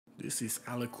This is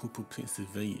Aliquippa,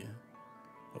 Pennsylvania,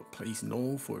 a place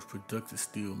known for its productive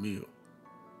steel mill.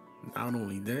 Not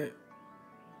only that,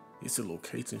 it's a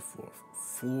location for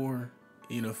 4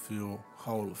 NFL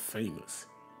Hall of Famers.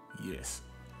 Yes,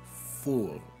 4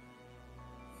 of them.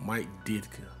 Mike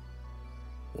Ditka,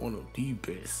 one of the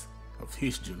best of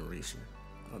his generation.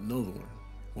 Another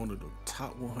one of the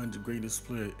top 100 greatest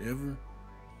players ever,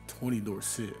 Tony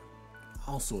Dorsett.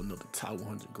 Also another top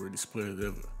 100 greatest players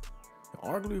ever. And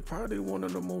arguably probably one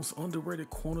of the most underrated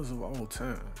corners of all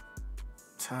time,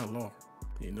 Ty Law.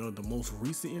 You know, the most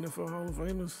recent NFL Hall of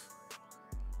Famers,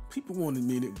 people won't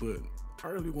admit it, but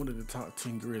arguably one of the top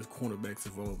 10 greatest cornerbacks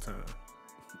of all time,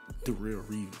 Darrelle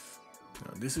Revis.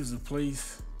 Now, this is a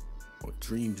place where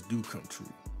dreams do come true,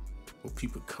 where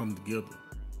people come together,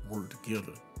 work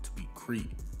together to be great.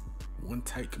 One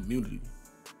tight community.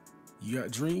 You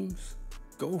got dreams?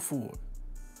 Go for it.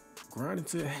 Grind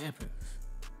until it happens.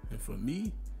 And for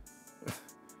me,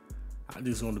 I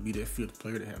just want to be that 5th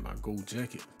player to have my gold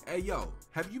jacket. Hey yo,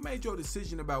 have you made your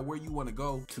decision about where you want to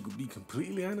go? To be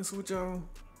completely honest with y'all,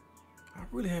 I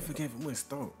really haven't given much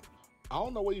thought. I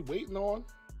don't know what he waiting on.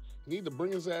 You need to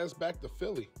bring his ass back to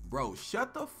Philly. Bro,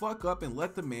 shut the fuck up and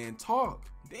let the man talk.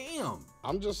 Damn.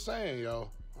 I'm just saying,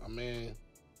 yo.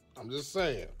 I'm just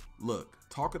saying. Look,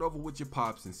 talk it over with your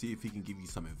pops and see if he can give you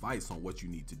some advice on what you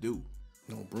need to do.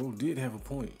 No, bro did have a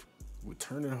point.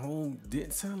 Returning home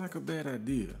didn't sound like a bad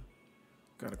idea.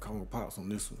 Gotta call pops on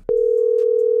this one.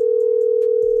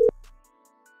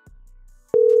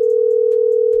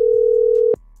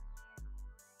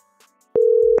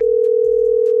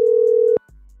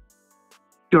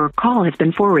 Your call has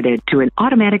been forwarded to an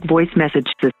automatic voice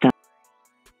message system.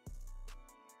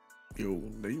 Yo,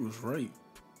 they was right.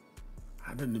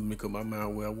 I didn't make up my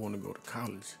mind where I want to go to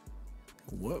college.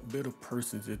 What better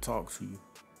person to talk to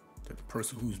than the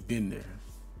person who's been there?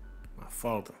 My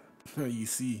father. You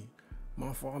see,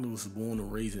 my father was born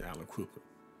and raised in Aliquippa,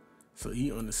 so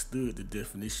he understood the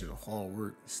definition of hard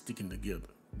work, sticking together,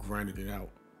 grinding it out,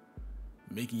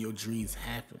 making your dreams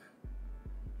happen.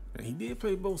 And he did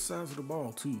play both sides of the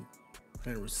ball too,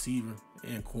 playing receiver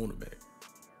and cornerback.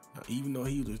 Now, even though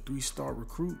he was a 3-star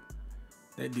recruit,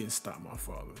 that didn't stop my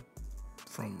father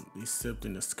from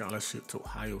accepting a scholarship to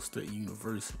Ohio State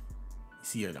University. You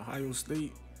see, at Ohio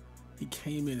State, he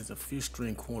came in as a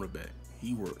 5th-string cornerback.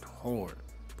 He worked hard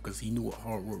because he knew what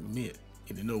hard work meant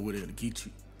and he knew where to get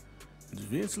you. And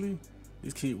eventually,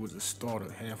 this kid was a starter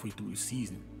halfway through the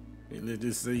season. And let's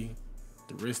just say,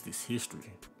 the rest is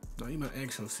history. Now you might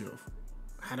ask yourself,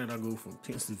 how did I go from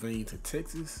Pennsylvania to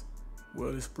Texas?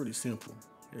 Well, it's pretty simple.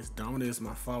 As dominant as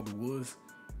my father was,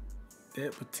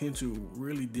 that potential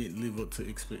really didn't live up to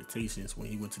expectations when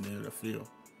he went to the NFL.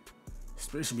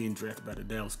 Especially being drafted by the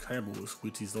Dallas Cowboys,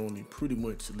 which is only pretty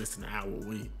much less than an hour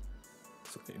away.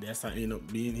 So that's how I ended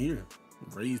up being here,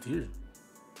 raised here.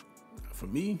 For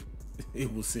me,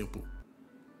 it was simple.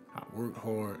 I worked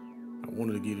hard, I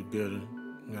wanted to get it better,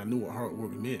 and I knew what hard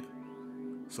work meant.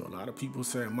 So a lot of people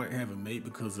say I might have it made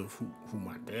because of who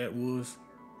my dad was,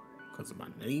 because of my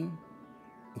name.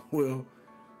 Well,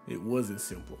 it wasn't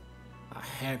simple. I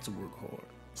had to work hard.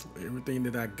 So everything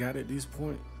that I got at this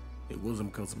point, it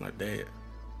wasn't because of my dad.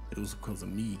 It was because of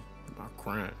me and my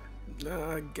grind. Now,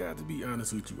 I got to be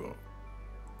honest with you all.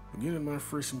 Beginning of my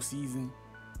freshman season,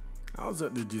 I was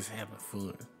out there just having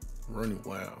fun, running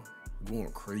wild,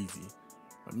 going crazy.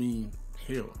 I mean,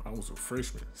 hell, I was a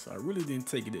freshman, so I really didn't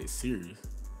take it that serious.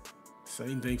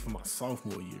 Same thing for my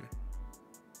sophomore year.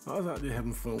 I was out there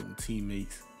having fun with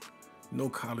teammates. No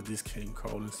colleges came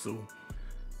calling, so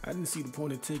I didn't see the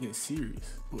point of taking it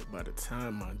serious. But by the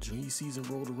time my junior season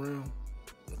rolled around,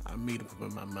 I made up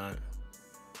in my mind.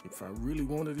 If I really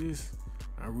wanted this,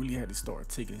 I really had to start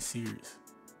taking it serious.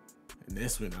 And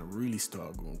that's when I really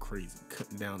started going crazy,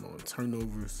 cutting down on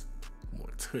turnovers, more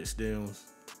touchdowns.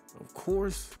 Of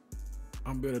course,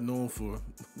 I'm better known for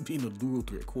being a dual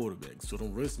threat quarterback, so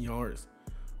them rushing yards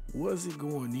wasn't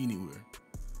going anywhere.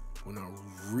 When I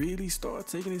really started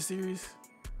taking it serious,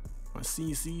 my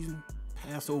senior season,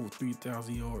 passed over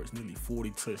 3,000 yards, nearly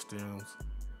 40 touchdowns,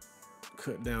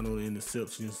 cut down on the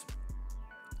interceptions,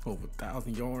 over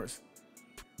 1,000 yards.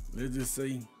 Let's just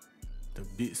say the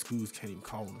big schools came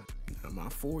calling. Now, my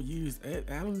 4 years at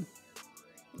Allen,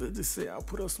 let's just say I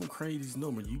put up some crazy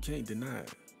numbers. You can't deny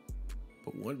it.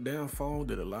 But one downfall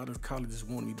that a lot of colleges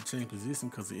wanted me to change position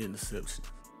because of interceptions.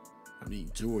 I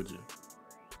mean, Georgia.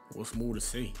 What's more to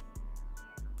say?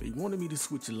 They wanted me to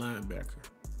switch a linebacker.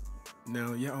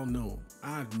 Now, y'all know,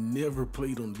 I've never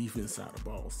played on the defense side of the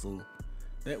ball, so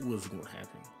that wasn't going to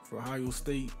happen. For Ohio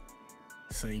State,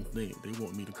 same thing. They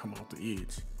want me to come off the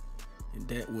edge, and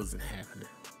that wasn't happening.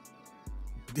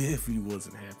 definitely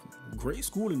wasn't happening. Great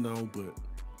schooling now, but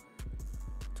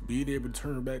to be able to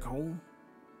turn back home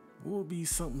will be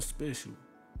something special.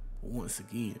 But once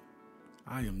again,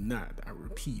 I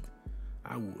repeat,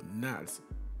 I will not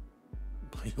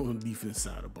play on the defense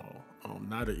side of the ball. I'm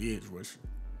not an edge rusher.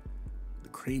 The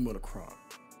cream of the crop,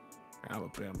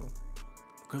 Alabama.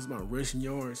 Because of my rushing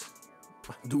yards,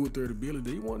 my dual threat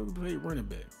ability, they wanted me to play running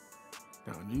back.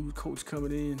 Now, a new coach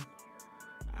coming in,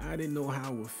 I didn't know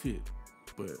how it would fit,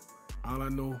 but all I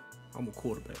know, I'm a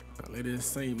quarterback. Now, later that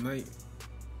same night,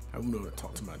 I went over to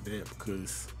talk to my dad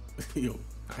because,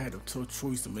 I had a tough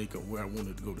choice to make of where I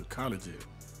wanted to go to college at.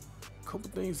 A couple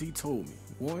things he told me.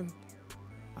 One,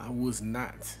 I was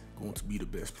not going to be the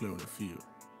best player on the field.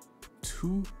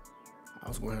 Two, I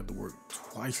was going to have to work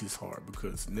twice as hard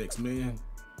because next man,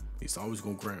 it's always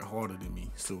going to grind harder than me.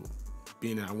 So,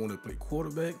 being that I want to play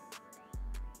quarterback,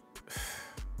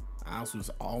 Owusu was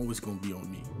always going to be on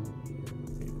me.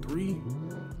 And three,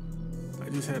 I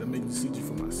just had to make a decision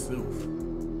for myself.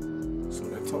 So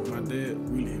that talk my dad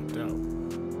really helped out.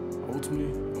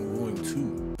 Ultimately, I'm going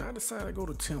to. I decided to go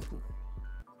to Temple.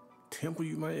 Temple,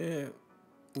 you might add,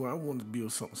 well, I wanted to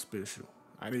build something special.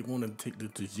 I didn't want to take the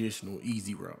traditional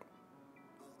easy route.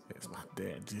 As my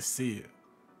dad just said,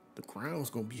 the ground was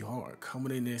going to be hard.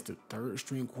 Coming in as the third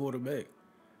string quarterback,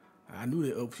 I knew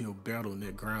that uphill battle and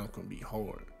that ground was going to be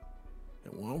hard.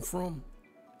 And where I'm from,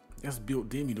 that's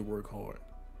built in me to work hard.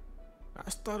 I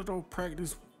started off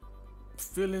practice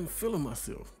feeling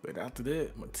myself. But after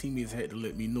that, my teammates had to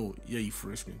let me know, yeah, you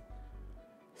freshman,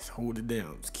 just hold it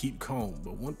down, just keep calm.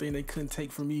 But one thing they couldn't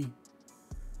take from me,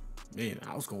 man,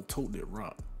 I was going to tote that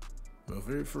rock. My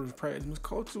very first practice, my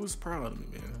coach was proud of me,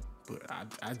 man. But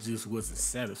I just wasn't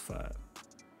satisfied.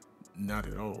 Not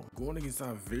at all. Going against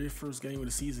our very first game of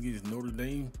the season against Notre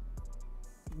Dame,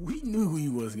 we knew we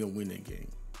wasn't going to win that game.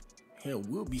 Hell,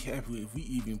 we'll be happy if we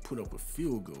even put up a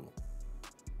field goal.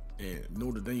 And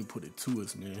Notre Dame put it to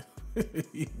us, man.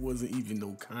 It wasn't even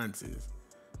no contest.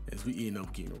 As we end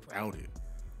up getting routed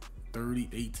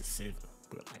 38-7.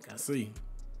 But like I say,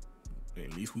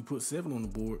 at least we put 7 on the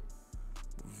board.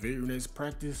 Very next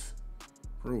practice,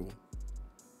 bro,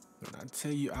 when I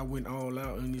tell you I went all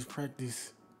out in this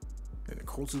practice and the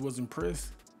coaches was impressed,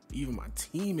 even my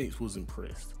teammates was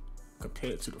impressed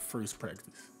compared to the first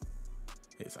practice.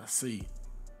 As I say,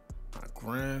 my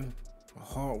grind, my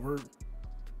hard work,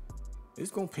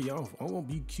 it's gonna pay off. I'm gonna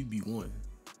be QB1.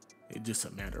 It's just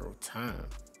a matter of time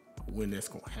when that's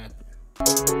gonna happen.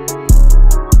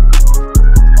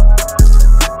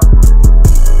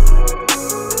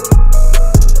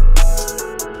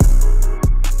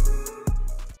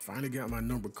 Finally got my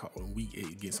number called in week 8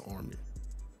 against Army.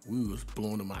 We was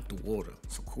blowing them out the water,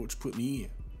 so coach put me in.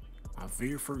 My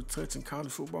very first touch in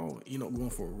college football ended up going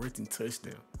for a rushing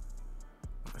touchdown.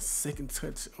 My second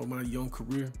touch of my young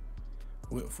career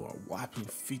went for a whopping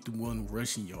 51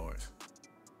 rushing yards.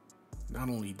 Not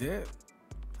only that,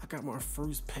 I got my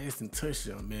first passing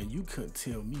touchdown, man. You couldn't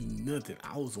tell me nothing.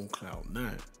 I was on cloud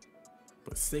 9.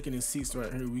 But 2nd and 6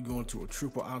 right here, we going to a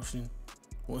triple option.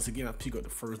 Once again, I pick up the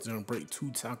first down, break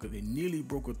 2 tackles, and nearly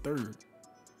broke a third.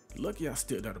 Lucky I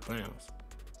stepped out of bounds.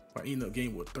 I ended up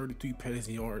getting with 33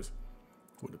 passing yards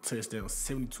with a touchdown,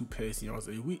 72 passing yards,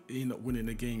 and we ended up winning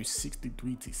the game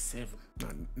 63-7. Now,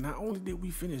 not only did we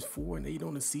finish 4-8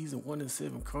 on the season,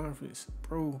 1-7 conference,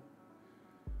 bro,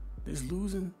 this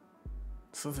losing,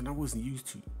 something I wasn't used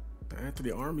to. Now, after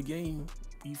the Army game,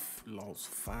 we lost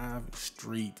 5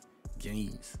 straight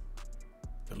games.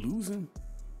 The losing,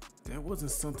 that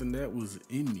wasn't something that was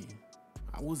in me.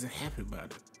 I wasn't happy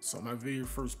about it. So my very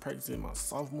first practice in my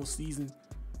sophomore season,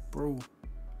 bro,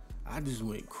 I just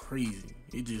went crazy.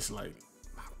 It just like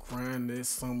my grind that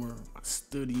summer, my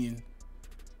studying,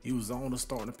 it was all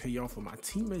starting to pay off, and my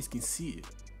teammates can see it.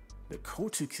 The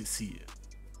coaches can see it.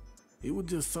 It was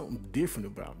just something different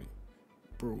about me.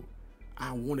 Bro,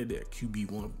 I wanted that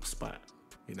QB1 spot,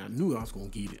 and I knew I was going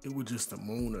to get it. It was just a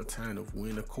moment of time of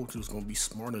when the coach was going to be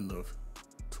smart enough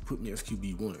to put me as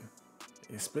QB1.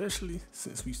 Especially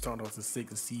since we started off the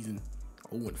second season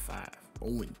 0-5,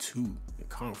 0-2 in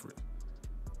conference.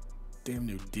 Damn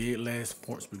near dead last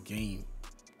points per game.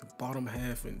 The bottom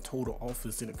half in total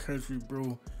offense in the country,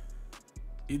 bro.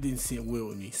 It didn't sit well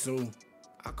with me. So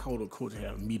I called a coach to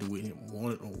have a meeting with him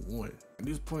one-on-one. At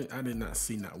this point, I did not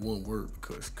say not one word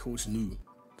because coach knew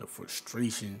the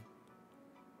frustration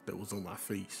that was on my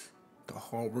face. The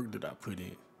hard work that I put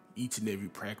in each and every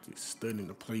practice, studying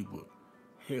the playbook.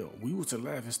 Hell, we was the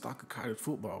laughing stock of college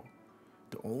football.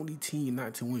 The only team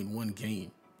not to win one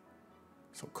game.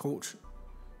 So coach,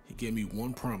 he gave me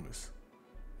one promise,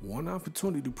 one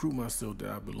opportunity to prove myself that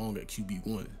I belong at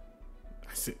QB1.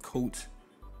 I said, coach,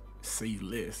 say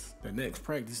less. The next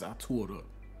practice, I tore it up.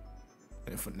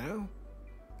 And for now,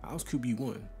 I was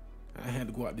QB1. I had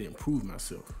to go out there and prove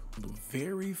myself. The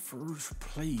very first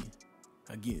play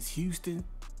against Houston,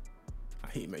 I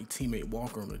hit my teammate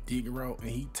Walker on a dig route, and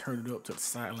he turned it up to the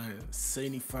sideline,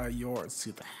 75 yards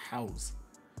to the house.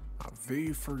 My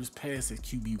very first pass as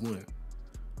QB1.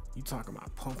 You talking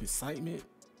about pump excitement?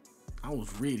 I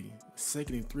was ready. 2nd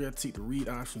and 3, I take the read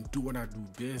option, do what I do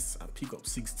best. I pick up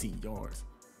 16 yards.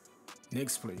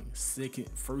 Next play,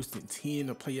 1st and 10,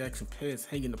 a play action pass,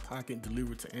 hang in the pocket,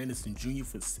 delivered to Anderson Jr.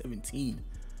 for 17.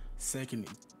 2nd and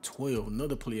 12,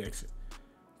 another play action.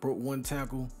 Broke one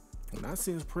tackle. When I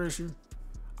sense pressure,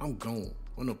 I'm gone.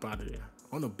 I'm up out of there.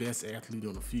 I'm the best athlete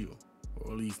on the field.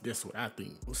 Or at least that's what I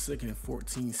think. 2nd and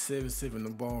 14, 7-7 in the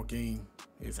ball game.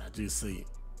 As I just said,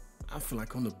 I feel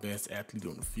like I'm the best athlete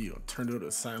on the field. Turned it up to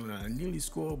the sideline. I nearly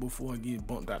scored before I get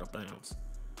bumped out of bounds.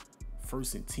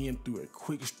 1st and 10 through a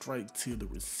quick strike to the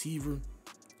receiver.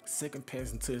 2nd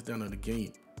passing touchdown of the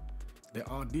game. The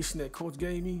audition that coach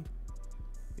gave me,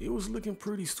 it was looking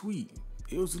pretty sweet.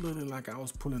 It was looking like I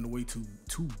was pulling away to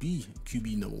be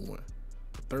QB number 1.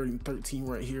 3rd and 13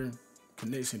 right here,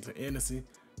 connection to Anderson,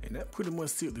 and that pretty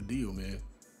much sealed the deal, man.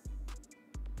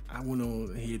 I went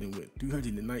on ahead and went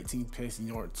 319 passing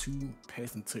yards, 2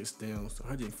 passing touchdowns,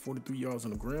 143 yards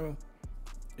on the ground.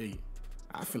 Hey,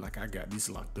 I feel like I got this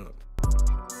locked up.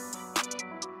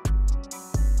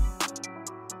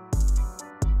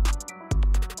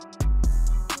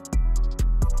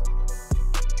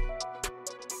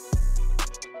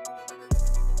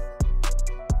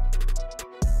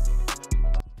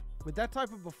 With that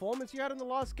type of performance you had in the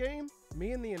last game,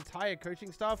 me and the entire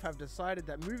coaching staff have decided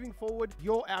that moving forward,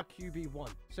 you're our QB1.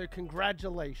 So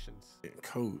congratulations. Yeah,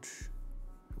 coach,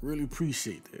 really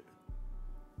appreciate that.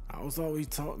 I was always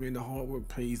taught, man, the hard work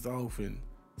pays off, and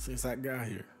since I got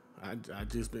here, I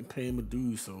just been paying my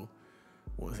dues. So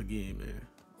once again, man,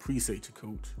 appreciate you,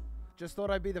 coach. Just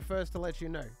thought I'd be the first to let you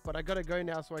know, but I gotta go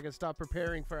now so I can start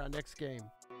preparing for our next game.